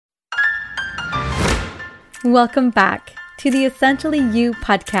Welcome back to the Essentially You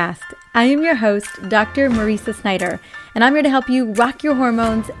podcast. I am your host, Dr. Marisa Snyder, and I'm here to help you rock your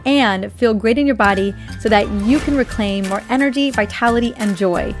hormones and feel great in your body so that you can reclaim more energy, vitality, and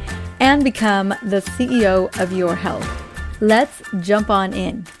joy, and become the CEO of your health. Let's jump on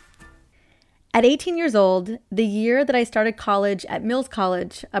in. At 18 years old, the year that I started college at Mills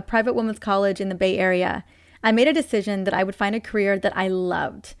College, a private women's college in the Bay Area, I made a decision that I would find a career that I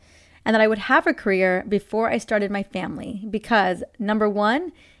loved and that I would have a career before I started my family because, number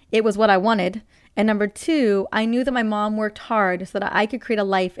one, it was what I wanted, and number two, I knew that my mom worked hard so that I could create a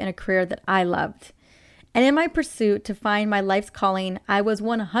life and a career that I loved. And in my pursuit to find my life's calling, I was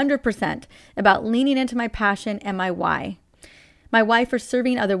 100% about leaning into my passion and my why. My why for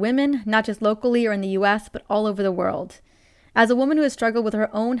serving other women, not just locally or in the US, but all over the world. As a woman who has struggled with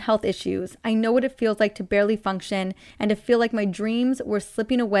her own health issues, I know what it feels like to barely function and to feel like my dreams were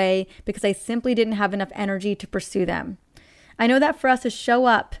slipping away because I simply didn't have enough energy to pursue them. I know that for us to show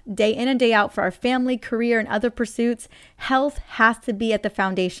up day in and day out for our family, career, and other pursuits, health has to be at the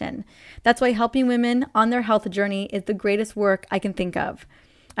foundation. That's why helping women on their health journey is the greatest work I can think of.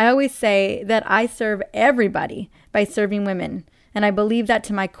 I always say that I serve everybody by serving women, and I believe that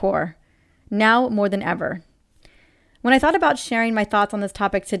to my core, now more than ever. When I thought about sharing my thoughts on this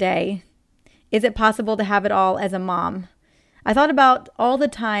topic today, is it possible to have it all as a mom? I thought about all the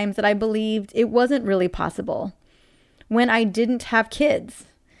times that I believed it wasn't really possible when I didn't have kids.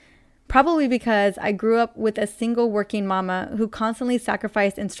 Probably because I grew up with a single working mama who constantly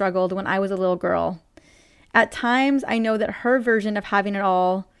sacrificed and struggled when I was a little girl. At times, I know that her version of having it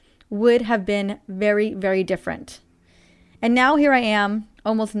all would have been very, very different. And now here I am,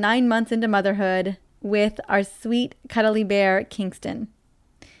 almost 9 months into motherhood, with our sweet, cuddly bear, Kingston.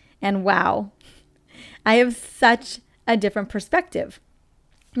 And wow, I have such a different perspective.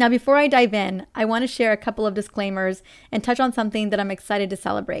 Now, before I dive in, I want to share a couple of disclaimers and touch on something that I'm excited to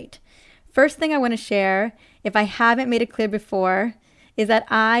celebrate. First thing I want to share, if I haven't made it clear before, is that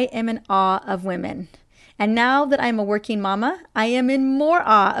I am in awe of women. And now that I'm a working mama, I am in more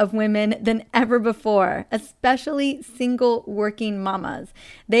awe of women than ever before, especially single working mamas.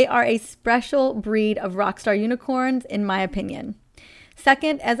 They are a special breed of rockstar unicorns, in my opinion.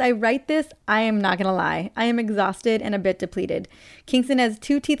 Second, as I write this, I am not going to lie. I am exhausted and a bit depleted. Kingston has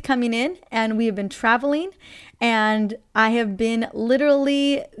 2 teeth coming in, and we have been traveling, and I have been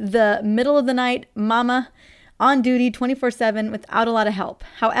literally the middle of the night mama on duty 24/7 without a lot of help.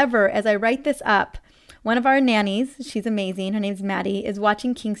 However, as I write this up, one of our nannies, she's amazing, her name's Maddie, is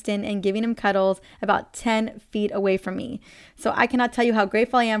watching Kingston and giving him cuddles about 10 feet away from me. So I cannot tell you how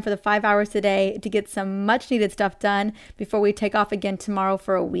grateful I am for the 5 hours today to get some much needed stuff done before we take off again tomorrow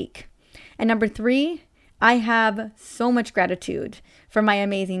for a week. And number 3, I have so much gratitude for my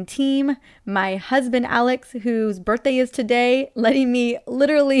amazing team, my husband, Alex, whose birthday is today, letting me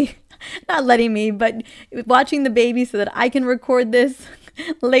literally, not letting me, but watching the baby so that I can record this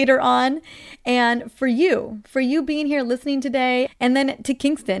later on, and for you being here listening today, and then to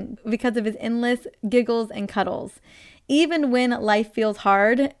Kingston because of his endless giggles and cuddles. Even when life feels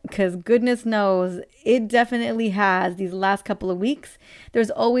hard, because goodness knows it definitely has these last couple of weeks,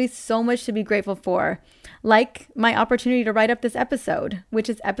 there's always so much to be grateful for, like my opportunity to write up this episode, which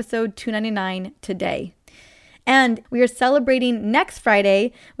is episode 299 today. And we are celebrating next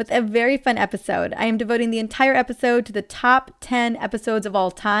Friday with a very fun episode. I am devoting the entire episode to the top 10 episodes of all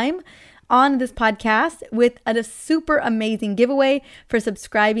time on this podcast with a super amazing giveaway for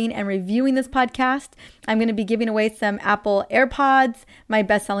subscribing and reviewing this podcast. I'm going to be giving away some Apple AirPods, my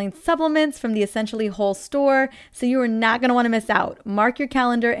best-selling supplements from the Essentially Whole store. So you are not going to want to miss out. Mark your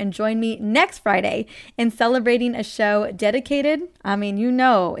calendar and join me next Friday in celebrating a show dedicated,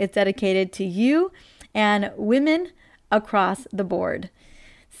 it's dedicated to you and women across the board.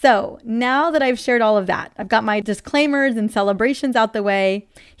 So now that I've shared all of that, I've got my disclaimers and celebrations out the way.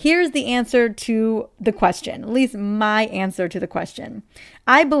 Here's the answer to the question, at least my answer to the question.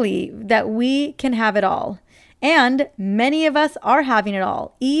 I believe that we can have it all. And many of us are having it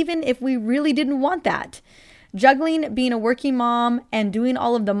all, even if we really didn't want that. Juggling being a working mom and doing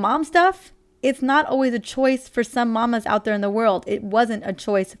all of the mom stuff, it's not always a choice for some mamas out there in the world. It wasn't a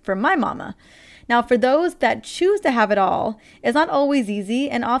choice for my mama. Now, for those that choose to have it all, it's not always easy,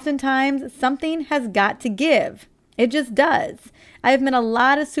 and oftentimes something has got to give. It just does. I have met a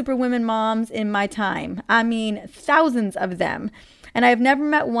lot of superwoman moms in my time. Thousands of them. And I have never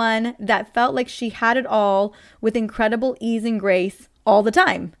met one that felt like she had it all with incredible ease and grace all the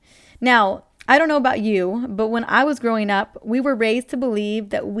time. Now, I don't know about you, but when I was growing up, we were raised to believe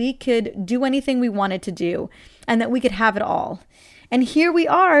that we could do anything we wanted to do and that we could have it all. And here we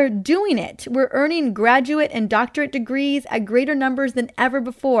are doing it. We're earning graduate and doctorate degrees at greater numbers than ever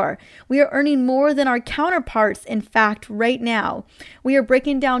before. We are earning more than our counterparts, in fact, right now. We are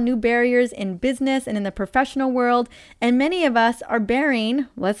breaking down new barriers in business and in the professional world, and many of us are bearing,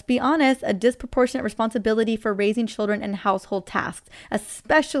 let's be honest, a disproportionate responsibility for raising children and household tasks,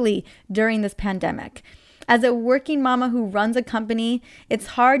 especially during this pandemic. As a working mama who runs a company, it's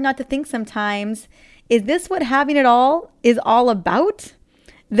hard not to think sometimes, is this what having it all is all about?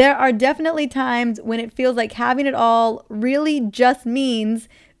 There are definitely times when it feels like having it all really just means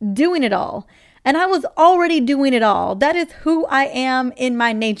doing it all. And I was already doing it all. That is who I am in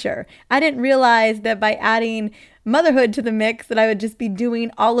my nature. I didn't realize that by adding motherhood to the mix that I would just be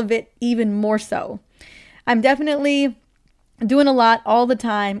doing all of it even more so. I'm definitely doing a lot all the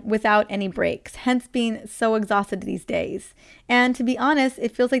time without any breaks, hence being so exhausted these days. And to be honest,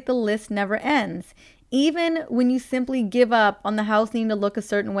 it feels like the list never ends. Even when you simply give up on the house needing to look a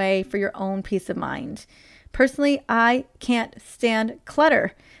certain way for your own peace of mind. Personally, I can't stand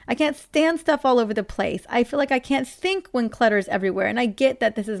clutter. I can't stand stuff all over the place. I feel like I can't think when clutter is everywhere. And I get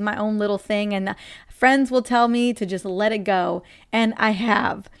that this is my own little thing and friends will tell me to just let it go. And I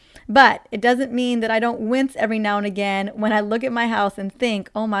have. But it doesn't mean that I don't wince every now and again when I look at my house and think,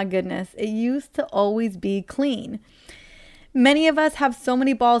 oh my goodness, it used to always be clean. Many of us have so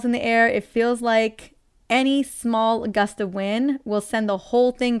many balls in the air, it feels like any small gust of wind will send the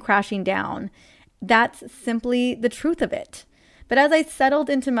whole thing crashing down. That's simply the truth of it. But as I settled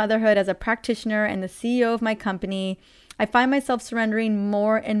into motherhood as a practitioner and the CEO of my company, I find myself surrendering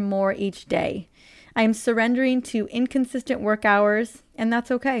more and more each day. I am surrendering to inconsistent work hours, and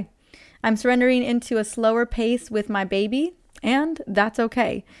that's okay. I'm surrendering into a slower pace with my baby, and that's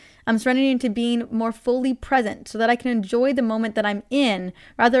okay. I'm surrendering into being more fully present so that I can enjoy the moment that I'm in,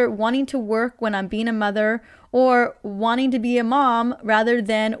 rather wanting to work when I'm being a mother or wanting to be a mom rather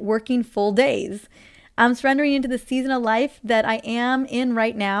than working full days. I'm surrendering into the season of life that I am in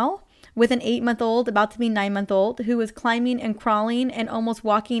right now with an 8-month-old, about to be 9-month-old, who is climbing and crawling and almost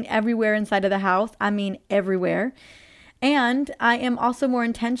walking everywhere inside of the house. I mean, everywhere. And I am also more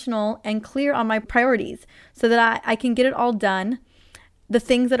intentional and clear on my priorities so that I can get it all done. The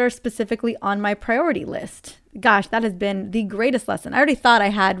things that are specifically on my priority list. Gosh, that has been the greatest lesson. I already thought I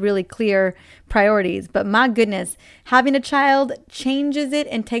had really clear priorities, but my goodness, having a child changes it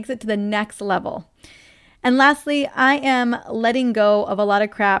and takes it to the next level. And lastly, I am letting go of a lot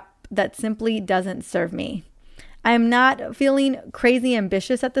of crap that simply doesn't serve me. I am not feeling crazy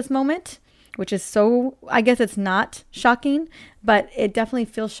ambitious at this moment, which is I guess it's not shocking, but it definitely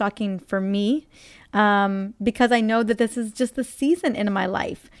feels shocking for me. Because I know that this is just the season in my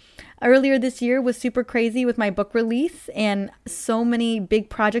life. Earlier this year was super crazy with my book release and so many big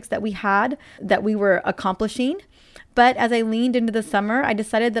projects that we had that we were accomplishing. But as I leaned into the summer, I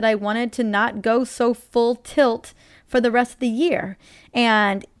decided that I wanted to not go so full tilt for the rest of the year.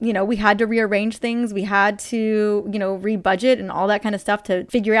 And, we had to rearrange things. We had to, rebudget and all that kind of stuff to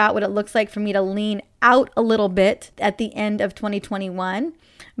figure out what it looks like for me to lean out a little bit at the end of 2021.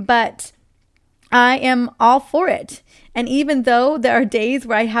 But I am all for it. And even though there are days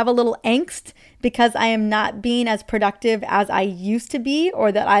where I have a little angst because I am not being as productive as I used to be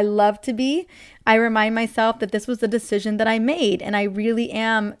or that I love to be, I remind myself that this was the decision that I made. And I really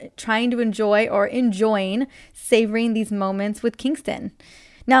am trying to enjoying savoring these moments with Kingston.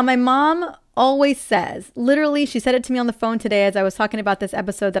 Now, my mom always says, literally, she said it to me on the phone today as I was talking about this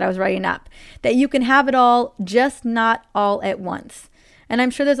episode that I was writing up, that you can have it all, just not all at once. And I'm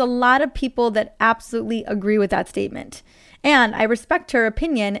sure there's a lot of people that absolutely agree with that statement. And I respect her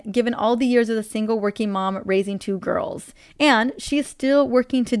opinion given all the years as a single working mom raising 2 girls. And she is still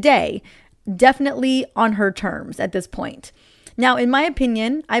working today, definitely on her terms at this point. Now, in my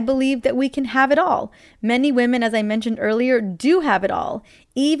opinion, I believe that we can have it all. Many women, as I mentioned earlier, do have it all,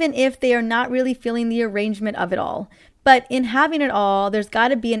 even if they are not really feeling the arrangement of it all. But in having it all, there's got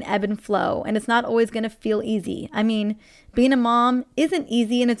to be an ebb and flow, and it's not always going to feel easy. I mean, being a mom isn't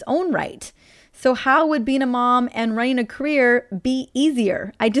easy in its own right. So how would being a mom and running a career be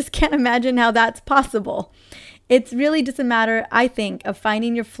easier? I just can't imagine how that's possible. It's really just a matter, I think, of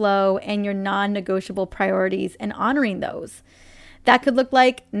finding your flow and your non-negotiable priorities and honoring those. That could look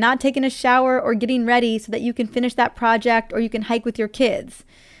like not taking a shower or getting ready so that you can finish that project or you can hike with your kids.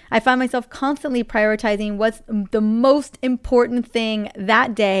 I find myself constantly prioritizing what's the most important thing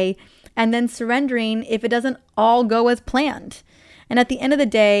that day and then surrendering if it doesn't all go as planned. And at the end of the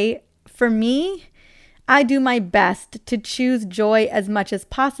day, for me, I do my best to choose joy as much as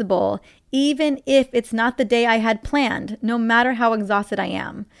possible, even if it's not the day I had planned, no matter how exhausted I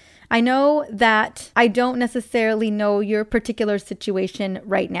am. I know that I don't necessarily know your particular situation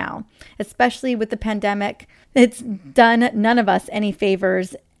right now, especially with the pandemic. It's done none of us any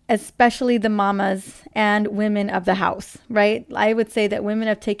favors, especially the mamas and women of the house, right? I would say that women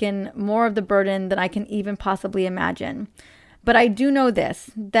have taken more of the burden than I can even possibly imagine. But I do know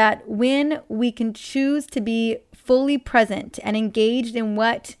this, that when we can choose to be fully present and engaged in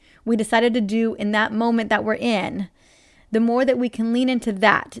what we decided to do in that moment that we're in, the more that we can lean into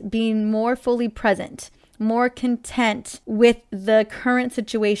that, being more fully present, more content with the current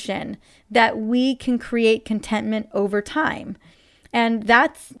situation, that we can create contentment over time. And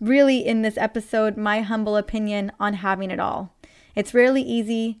that's really, in this episode, my humble opinion on having it all. It's rarely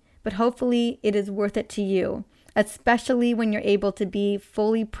easy, but hopefully it is worth it to you, especially when you're able to be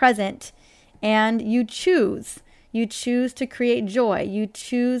fully present and you choose. You choose to create joy. You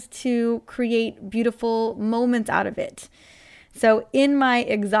choose to create beautiful moments out of it. So in my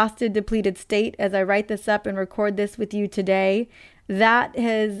exhausted, depleted state, as I write this up and record this with you today, that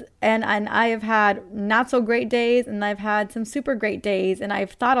has, and I have had not so great days, and I've had some super great days, and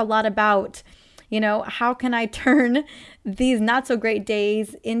I've thought a lot about, how can I turn these not so great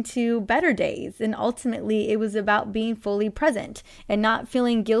days into better days? And ultimately, it was about being fully present and not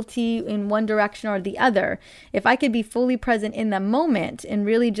feeling guilty in one direction or the other. If I could be fully present in the moment and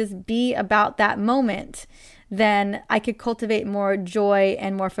really just be about that moment, then I could cultivate more joy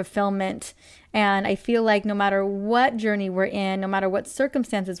and more fulfillment. And I feel like no matter what journey we're in, no matter what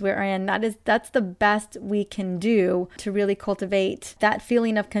circumstances we're in, that's the best we can do to really cultivate that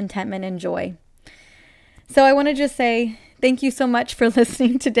feeling of contentment and joy. So I want to just say thank you so much for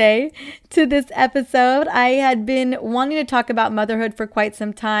listening today to this episode. I had been wanting to talk about motherhood for quite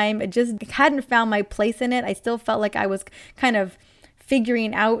some time. I just hadn't found my place in it. I still felt like I was kind of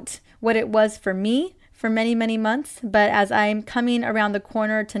figuring out what it was for me for many, many months. But as I'm coming around the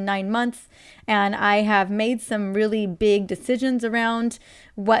corner to 9 months, and I have made some really big decisions around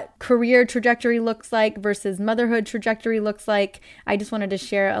what career trajectory looks like versus motherhood trajectory looks like, I just wanted to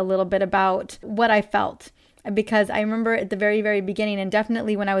share a little bit about what I felt. Because I remember at the very, very beginning, and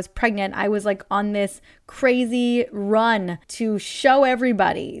definitely when I was pregnant, I was like on this crazy run to show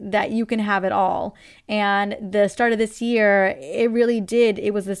everybody that you can have it all. And the start of this year, it really did.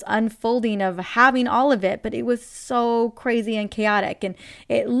 It was this unfolding of having all of it, but it was so crazy and chaotic. And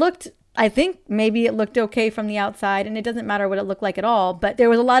I think maybe it looked okay from the outside, and it doesn't matter what it looked like at all, but there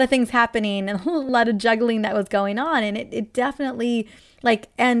was a lot of things happening and a lot of juggling that was going on. And it definitely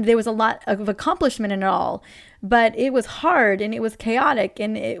and there was a lot of accomplishment in it all, but it was hard and it was chaotic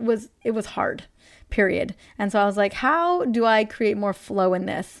and it was hard, period. And so I was like, how do I create more flow in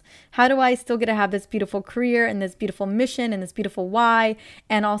this? How do I still get to have this beautiful career and this beautiful mission and this beautiful why,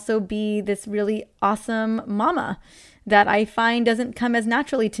 and also be this really awesome mama that I find doesn't come as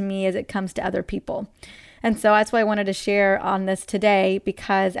naturally to me as it comes to other people? And so that's why I wanted to share on this today,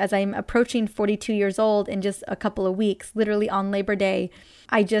 because as I'm approaching 42 years old in just a couple of weeks, literally on Labor Day,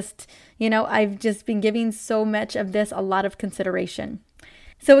 I've just been giving so much of this a lot of consideration.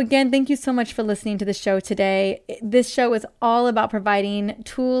 So again, thank you so much for listening to the show today. This show is all about providing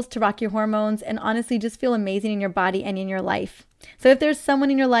tools to rock your hormones and honestly just feel amazing in your body and in your life. So if there's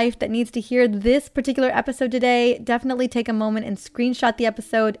someone in your life that needs to hear this particular episode today, definitely take a moment and screenshot the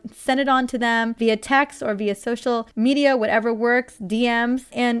episode, send it on to them via text or via social media, whatever works, DMs.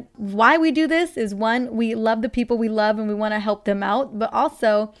 And why we do this is, one, we love the people we love and we want to help them out, but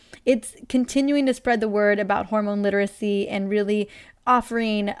also it's continuing to spread the word about hormone literacy and really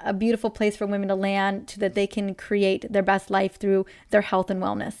offering a beautiful place for women to land so that they can create their best life through their health and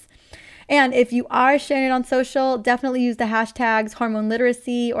wellness. And if you are sharing it on social, definitely use the hashtags hormone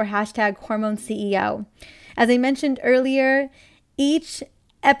literacy or hashtag hormone CEO. As I mentioned earlier, each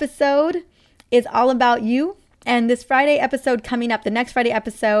episode is all about you. And this Friday episode coming up, the next Friday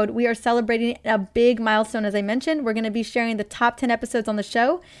episode, we are celebrating a big milestone. As I mentioned, we're going to be sharing the top 10 episodes on the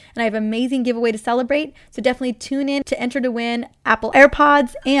show, and I have an amazing giveaway to celebrate. So definitely tune in to enter to win Apple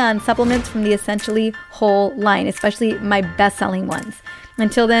AirPods and supplements from the Essentially Whole line, especially my best-selling ones.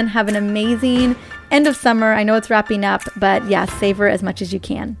 Until then, have an amazing end of summer. I know it's wrapping up, but yeah, savor as much as you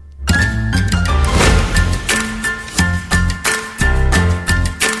can.